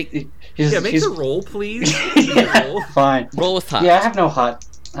 Make Make the roll, please. Make the roll. Fine. roll with hot. Yeah, I have no hot.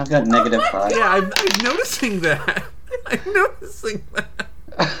 I've got negative hot. Yeah, I'm noticing that. I'm noticing that.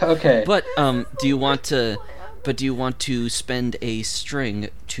 Okay. But do you want to spend a string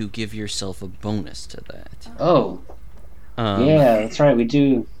to give yourself a bonus to that? Oh, Um, yeah, that's right. We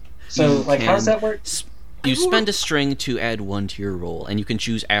do. So, you like, how does can that work? You spend a string to add 1 to your roll, and you can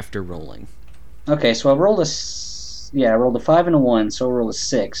choose after rolling. Okay, so I rolled I rolled a 5 and a 1, so I rolled a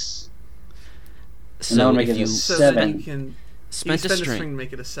 6. So now make if it a you So Seven. then you can spent spend a string, to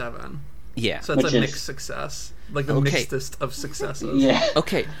make it a 7. yeah. So that's Which a is- mixed success. Like the Okay. mixedest of successes. Yeah.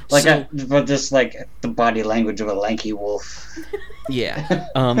 Okay, Like, so but just like the body language of a lanky wolf. yeah.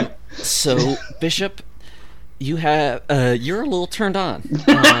 So Bishop, you have you're a little turned on.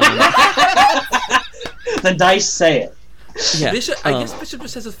 The dice say it. Yeah. Bishop, I guess Bishop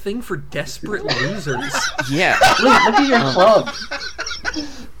just has a thing for desperate losers. Yeah. Look at your club.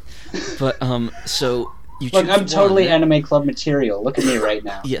 But so you Look, choose I'm totally one. anime club material. Look at me right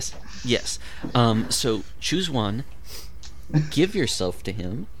now. Yes. Yes. So choose one. Give yourself to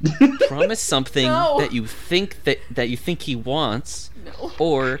him. Promise something No. that you think he wants, No.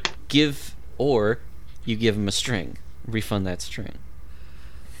 or you give him a string. Refund that string.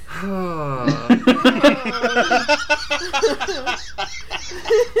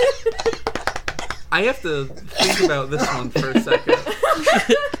 I have to think about this one for a second.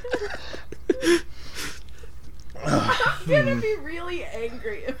 I'm gonna be really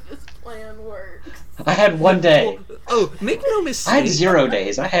angry if this plan works. I had one day. Oh, make no I mistake. had 0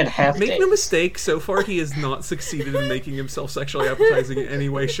 days. I had half Make days. no mistake, so far he has not succeeded in making himself sexually appetizing in any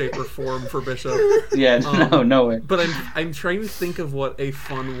way, shape, or form for Bishop. Yeah, no way. But I'm trying to think of what a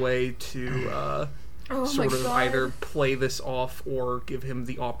fun way to Oh my sort of God. either play this off or give him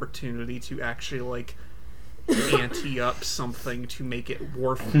the opportunity to actually like ante up something to make it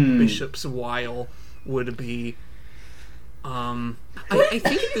worth Bishop's while would be. I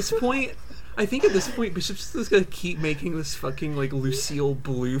think at this point. Bishop's just gonna keep making this fucking like Lucille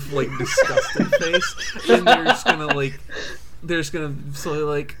Bluth like disgusting face, and they're just gonna slowly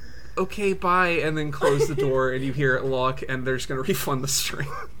like, okay, bye, and then close the door, and you hear it lock, and they're just gonna refund the string.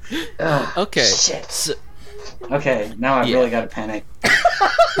 Ugh, Okay. Shit. So, Okay, now I Yeah. really gotta panic.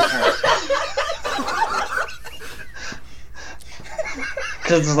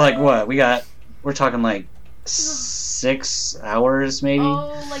 Because it's like, what? We're talking like 6 hours, maybe?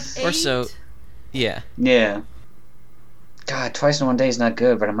 Oh, like 8? or so. Yeah. Yeah. God, twice in one day is not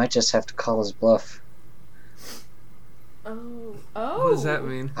good, but I might just have to call his bluff. Oh. What does that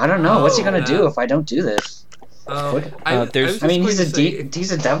mean? I don't know. What's he Oh, gonna yeah. do if I don't do this? there's- I mean, he's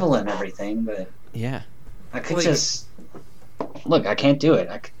he's a devil and everything, but Yeah. I could Like- just look. I can't do it.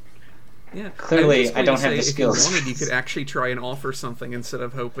 Yeah. Clearly, was just I don't going to have the say, skills. If you wanted, you could actually try and offer something instead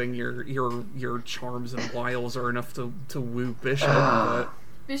of hoping your charms and wiles are enough to woo Bishop. But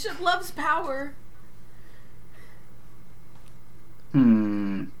Bishop loves power. God.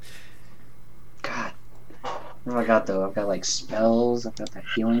 What have I got though? I've got like spells. I've got that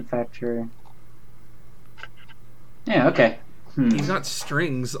healing factor. Yeah. Okay. You've got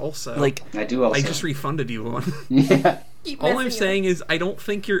strings also. Like, I do also. I just refunded you one. Yeah. Keep All I'm messing it saying is I don't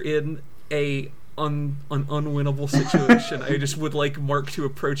think you're in an unwinnable situation. I just would like Mark to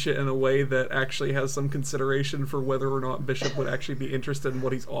approach it in a way that actually has some consideration for whether or not Bishop would actually be interested in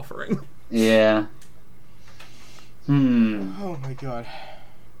what he's offering. Yeah. Oh my god.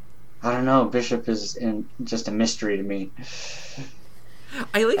 I don't know. Bishop is just a mystery to me.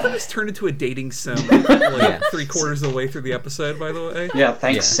 I like how this turned into a dating sim like Yeah. 3/4 of the way through the episode, by the way. Yeah.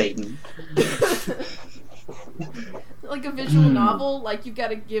 Thanks, Yeah. Satan. like a visual novel. Like you got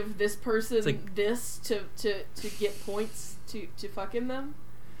to give this person like- this to get points to fucking them.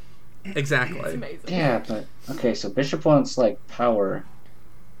 It's Exactly. amazing. Yeah, but okay. So Bishop wants like power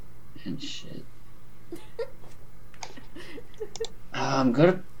and shit. I'm good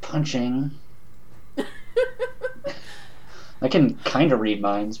at punching. I can kind of read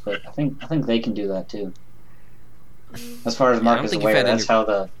minds, but I think they can do that too. As far as Mark don't is think you've aware, had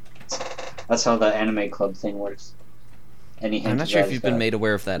that's how the anime club thing works. Any hint I'm not of sure that if is you've been bad. made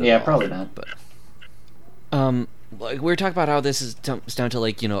aware of that at Yeah, all. probably not. But like we were talking about how this is comes down to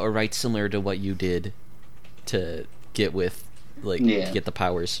like, you know, a right similar to what you did to get with like Yeah. to get the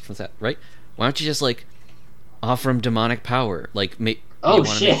powers from that, right? Why don't you just like offer him demonic power? Like Oh, you want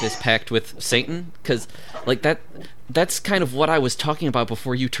to shit. make this pact with Satan? Because like that's kind of what I was talking about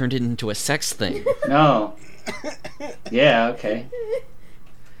before you turned it into a sex thing. No. Yeah. Okay.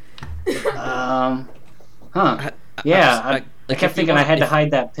 Huh. Yeah, I like, kept if you thinking I want- had to if-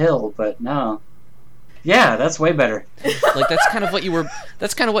 hide that pill, but no. Yeah, that's way better. Like that's kind of what you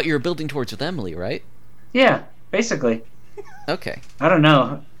were building towards with Emily, right? Yeah, basically. Okay. I don't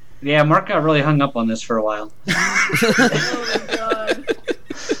know. Yeah, Mark got really hung up on this for a while. Oh my god.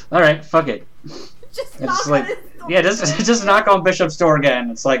 All right, fuck it. Just It's knock like, on his door. yeah, just knock on Bishop's door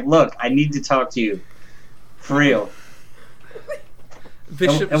again. It's like, look, I need to talk to you, for real.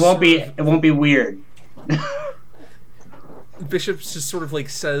 Bishop It won't be weird. Bishop just sort of like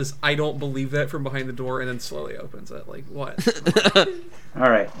says, "I don't believe that" from behind the door, and then slowly opens it. Like what? All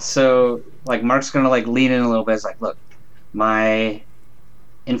right, so like Mark's gonna like lean in a little bit. It's like, look, my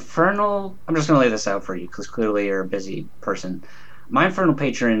infernal. I'm just gonna lay this out for you because clearly you're a busy person. My infernal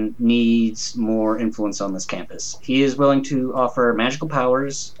patron needs more influence on this campus. He is willing to offer magical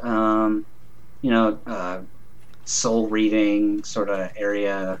powers, soul reading sort of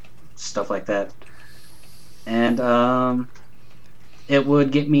area stuff like that, and it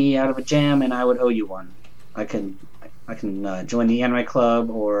would get me out of a jam, and I would owe you one. I can join the anime club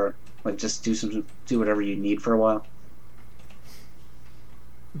or like just do whatever you need for a while.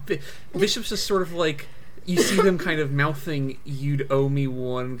 Bishop's just sort of like, you see them kind of mouthing, "You'd owe me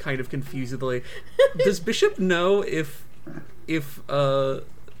one," kind of confusedly. Does Bishop know if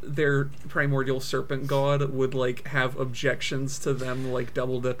their primordial serpent god would like have objections to them like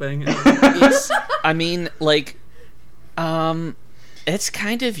double dipping? I mean, like, it's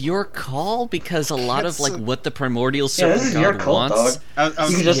kind of your call because a lot of like what the primordial Yeah, serpent this is god your cult, wants. dog. I You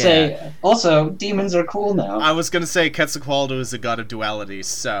was, can just Yeah. say, also, demons are cool now. I was gonna say Quetzalcoatl is a god of duality,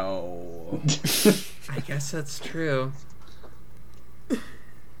 so I guess that's true.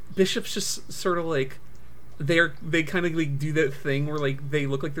 Bishop's just sort of like, they kind of like do that thing where like they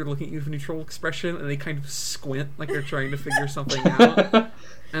look like they're looking at you with a neutral expression, and they kind of squint like they're trying to figure something out.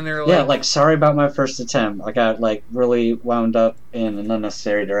 And they're like, Yeah, like, sorry about my first attempt. I got, like, really wound up in an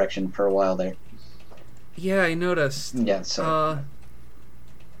unnecessary direction for a while there. "Yeah, I noticed. Yeah, sorry.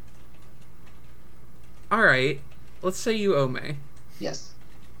 All right, let's say you owe me. Yes.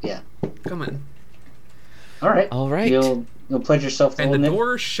 Come in." All right. You'll pledge yourself to And the holding it?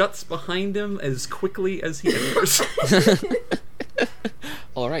 door shuts behind him as quickly as he enters.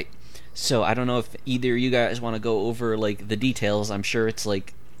 All right. So I don't know if either of you guys want to go over like the details. I'm sure it's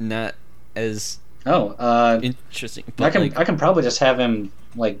like not as Oh, interesting. But I can probably just have him,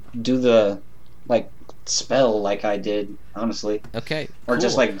 like, do the, like, spell like I did, honestly. okay. Or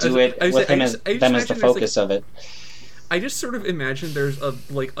just, cool. like, do it I was- with I him just- as I just them as the imagine there's, focus of it. I just sort of imagine there's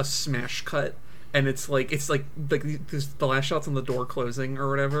a smash cut, and it's like there's the last shot's on the door closing or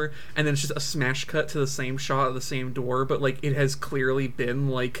whatever, and then it's just a smash cut to the same shot of the same door, but like it has clearly been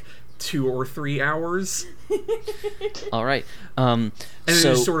like 2 or 3 hours, All right. and then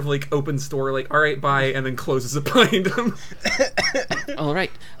So it just sort of like opens door like, "All right, bye," and then closes it behind him. all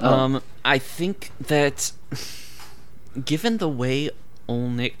right. Oh. I think that given the way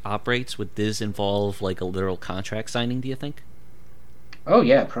Olnick operates, would this involve like a literal contract signing? Do you think? Oh,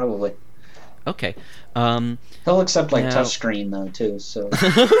 yeah, probably. Okay. He'll accept, like, Now- touchscreen, though, too, so... like,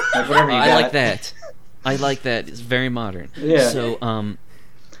 whatever you I got. like that. I like that. It's very modern. Yeah. So,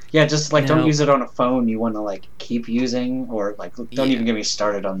 Yeah, just like Now- don't use it on a phone you want to like keep using, or like don't Yeah. even get me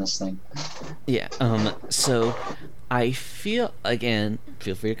started on this thing. yeah. So, I feel again.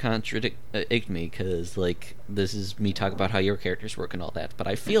 Feel free to contradict me, because like this is me talking about how your characters work and all that. But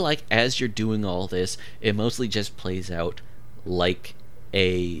I feel like as you're doing all this, it mostly just plays out like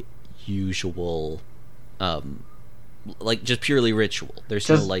a usual, like just purely ritual. There's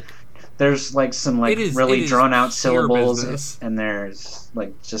no Just- like. There's like some like It really is drawn out pure syllables, business. and there's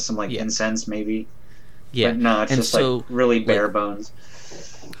like just some like Yeah. incense maybe. Yeah. But no, it's And just so, like really like- bare bones.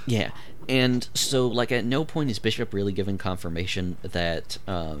 Yeah, and so like at no point is Bishop really given confirmation that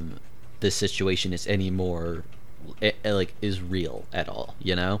this situation is any more like is real at all.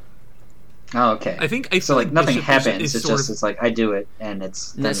 You know, Oh, okay. I feel so like nothing Bishop happens. is it's sort just of, it's like I do it and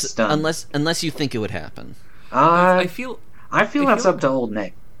it's then it's done. unless you think it would happen. I feel I feel I that's feel- up to old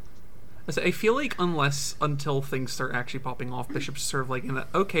Nick. I feel like until things start actually popping off, Bishop's sort of like in that,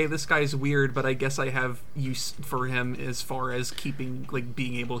 okay, this guy's weird, but I guess I have use for him as far as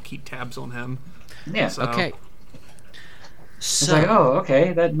being able to keep tabs on him. Yeah. So- Okay. It's So like, oh,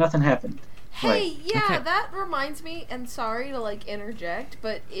 okay, that nothing happened. Hey, Like, yeah, Okay. that reminds me, and sorry to like interject,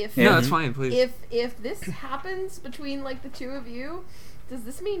 but if Yeah. No, that's fine, please. if this happens between like the two of you, does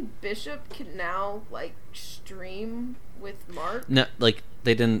this mean Bishop can now like stream with Mark? no, like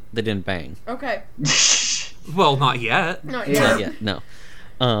they didn't bang. Okay. Well, not yet. No, Yeah. Yeah,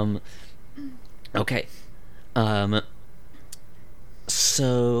 no. Okay.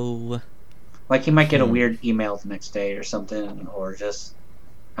 So like he might get a weird email the next day or something, or just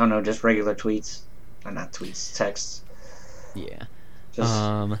I don't know, just regular tweets, or not tweets, texts. yeah.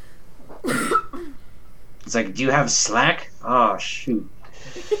 Just it's like, do you have Slack? Oh shoot.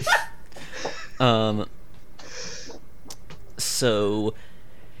 So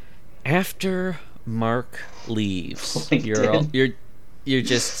after Mark leaves, LinkedIn. you're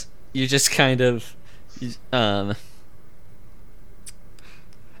just kind of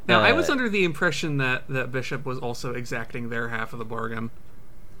Now, I was Uh, under the impression that Bishop was also exacting their half of the bargain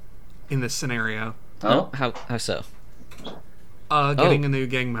in this scenario. Oh, how so? Getting a new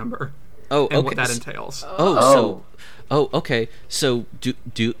gang member Oh, and okay. what that entails. Okay. So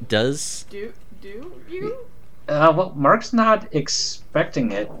does Do you? well, Mark's not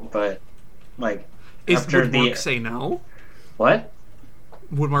expecting it, but like after Would the Mark say no? what?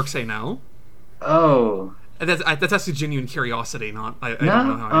 Would Mark say no? Oh, That's actually genuine curiosity, not I don't No,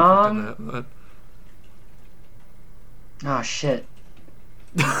 know how I affected that. oh shit.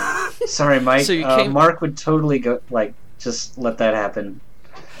 Sorry, Mike. So you came- Mark would totally go like just let that happen.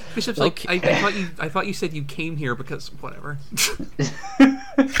 Bishop's like, Okay. I thought you said you came here because whatever.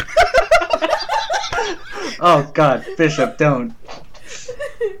 Oh God, Bishop, don't.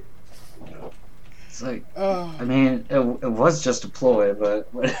 It's like, I mean, it was just a ploy, but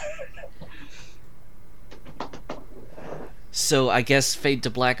so I guess fade to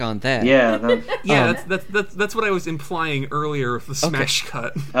black on that. yeah. Yeah, that's what I was implying earlier with the smash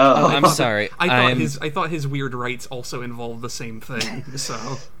cut. Oh, I'm sorry. I thought his weird rights also involved the same thing.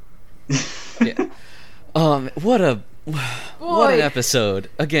 So Yeah. What an episode.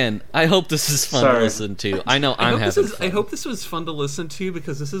 Again, I hope this is fun to Sorry. listen to. I know I'm having fun. I hope this was fun to listen to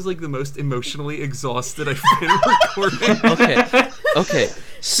because this is like the most emotionally exhausted I've been recording. Okay.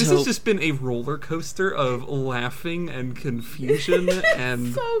 This So has just been a roller coaster of laughing and confusion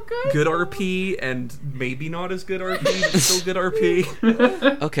and So good. RP and maybe not as good RP, but still good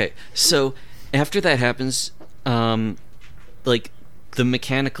RP. okay. So after that happens, like the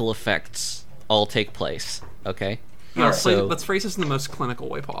mechanical effects all take place. Okay. Yeah, So- let's phrase this in the most clinical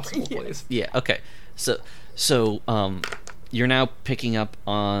way possible, please. Yeah. Okay. So you're now picking up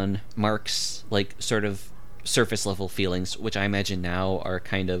on Mark's like sort of surface level feelings, which I imagine now are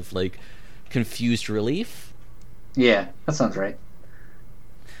kind of like confused relief. Yeah, that sounds right.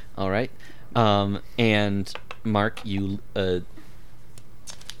 All right. And Mark, you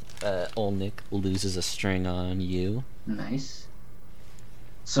old Nick loses a string on you. Nice.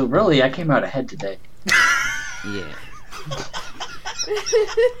 So really, I came out ahead today. Yeah.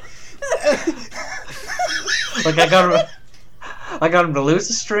 Like I got him to lose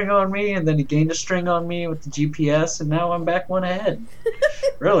a string on me, and then he gained a string on me with the GPS, and now I'm back one ahead.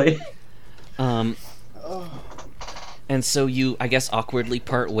 Really? And so you, I guess, awkwardly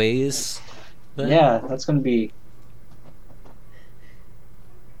part ways. Then? Yeah, that's gonna be.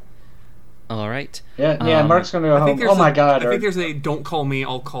 All right. Yeah. Mark's gonna go I think home. there's Oh my God! I think or- there's a "don't call me,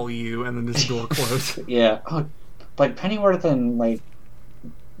 I'll call you," and then this door closed. Yeah. Oh, like Pennyworth and like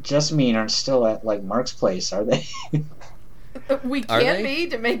Jessamine aren't still at like Mark's place, are they? We Are can't they? be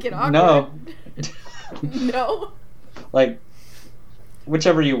to make it awkward. No. No. Like,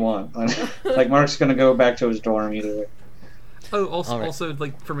 whichever you want. Like, Mark's gonna go back to his dorm either way. Oh, also, All right. also,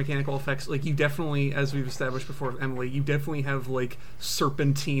 like, for mechanical effects, like, you definitely, as we've established before with Emily, you definitely have, like,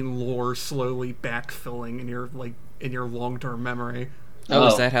 serpentine lore slowly backfilling in your long-term memory. Oh,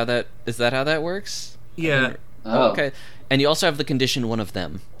 is Oh. that how that works? Yeah. Oh. Okay. And you also have the condition one of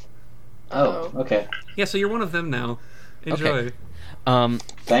them. Oh, okay. Yeah, so you're one of them now. Enjoy. Okay.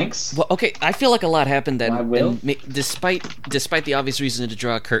 Thanks. Well, okay. I feel like a lot happened, I will. despite the obvious reason to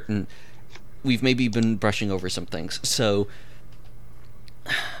draw a curtain, we've maybe been brushing over some things. So,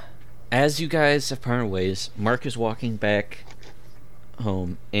 as you guys have parted ways, Mark is walking back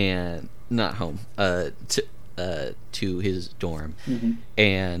home and not home, to his dorm, Mhm.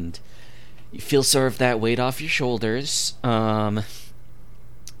 and you feel sort of that weight off your shoulders, and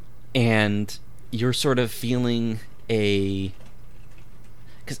you're sort of feeling a.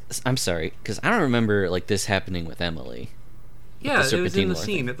 I'm sorry, because I don't remember like this happening with Emily. Yeah, it was serpentine in the lore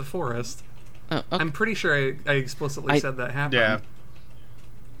scene thing. at the forest. Oh, okay. I'm pretty sure I explicitly said that happened. Yeah.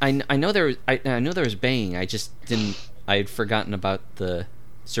 I know there was I know there was banging. I just didn't. I had forgotten about the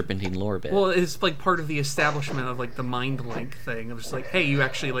serpentine lore bit. Well, it's like part of the establishment of like the mind link thing. Of just like, hey, you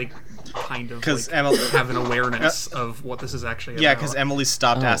actually like kind of 'Cause like, Emily- have an awareness of what this is actually Yeah, about. because Emily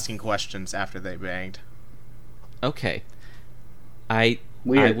stopped Oh. asking questions after they banged. Okay. I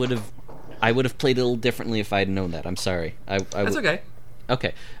Weird. I would have played it a little differently if I had known that. I'm sorry. That's okay.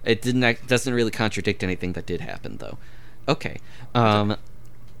 Okay. It doesn't really contradict anything that did happen though. Okay.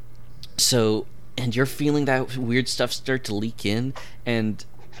 So, and you're feeling that weird stuff start to leak in, and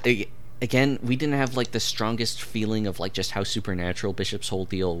again, we didn't have like the strongest feeling of like just how supernatural Bishop's whole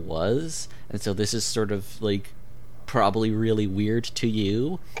deal was, and so this is sort of like probably really weird to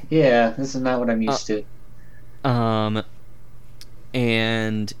you. Yeah, this is not what I'm used to.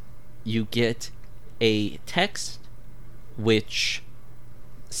 And you get a text which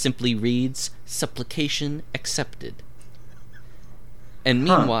simply reads supplication accepted. And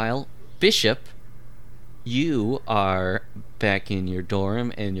Huh. meanwhile, Bishop, you are back in your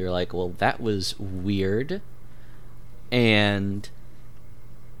dorm and you're like, well, that was weird. And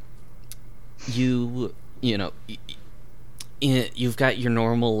you know, you've got your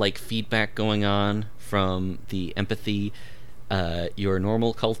normal like feedback going on from the empathy. Your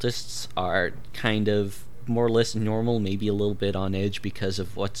normal cultists are kind of more or less normal, maybe a little bit on edge because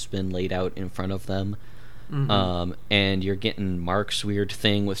of what's been laid out in front of them. And you're getting Mark's weird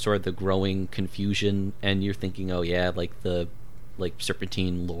thing with sort of the growing confusion, and you're thinking, oh yeah, like the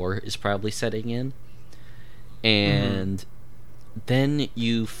serpentine lore is probably setting in. And then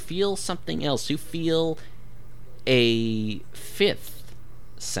you feel something else. You feel a fifth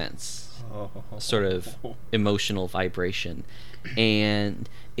sense, sort of emotional vibration, and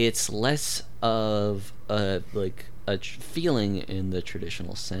it's less of a feeling in the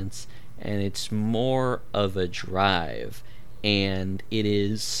traditional sense, and it's more of a drive, and it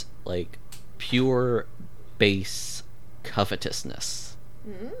is like pure base covetousness.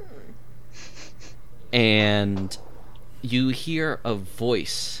 And you hear a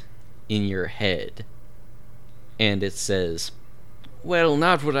voice in your head, and it says, well,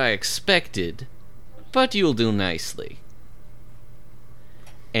 not what I expected, but you'll do nicely.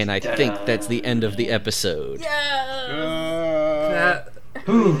 And I think that's the end of the episode. Yeah.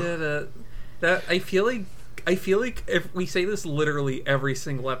 That I feel like if we say this literally every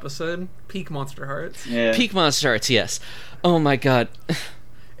single episode, peak Monster Hearts. Yeah. Peak Monster Hearts, yes. Oh my god.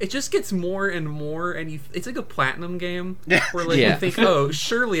 It just gets more and more, and it's like a platinum game Yeah. where like Yeah. you think, oh,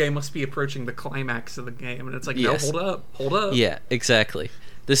 surely I must be approaching the climax of the game, and it's like, Yes. no, hold up. Yeah, exactly.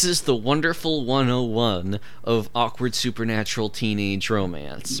 This is the wonderful 101 of awkward supernatural teenage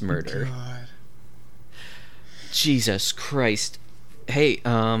romance murder. God. Jesus Christ. Hey,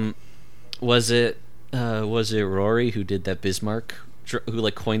 was it Rory who did that Bismarck, who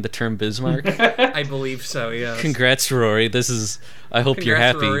like coined the term Bismarck? I believe so. Yeah. Congrats, Rory. I hope you're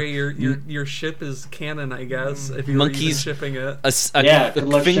happy. Rory. Your ship is canon, I guess. If you're Monkeys- even shipping it. A good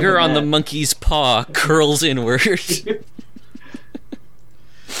luck finger shipping on the that. monkey's paw curls inward.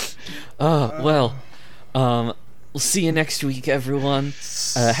 Well, we'll see you next week, everyone.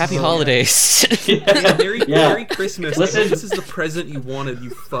 Happy holidays. Yeah, Merry Christmas. Listen. This is the present you wanted,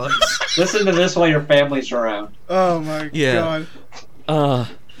 you fucks. Listen to this while your family's around. Oh my Yeah. god.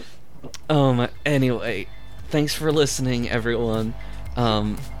 Anyway, thanks for listening, everyone.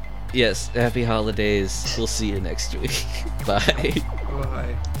 Yes, happy holidays. We'll see you next week. Bye.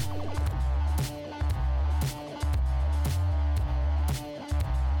 Bye.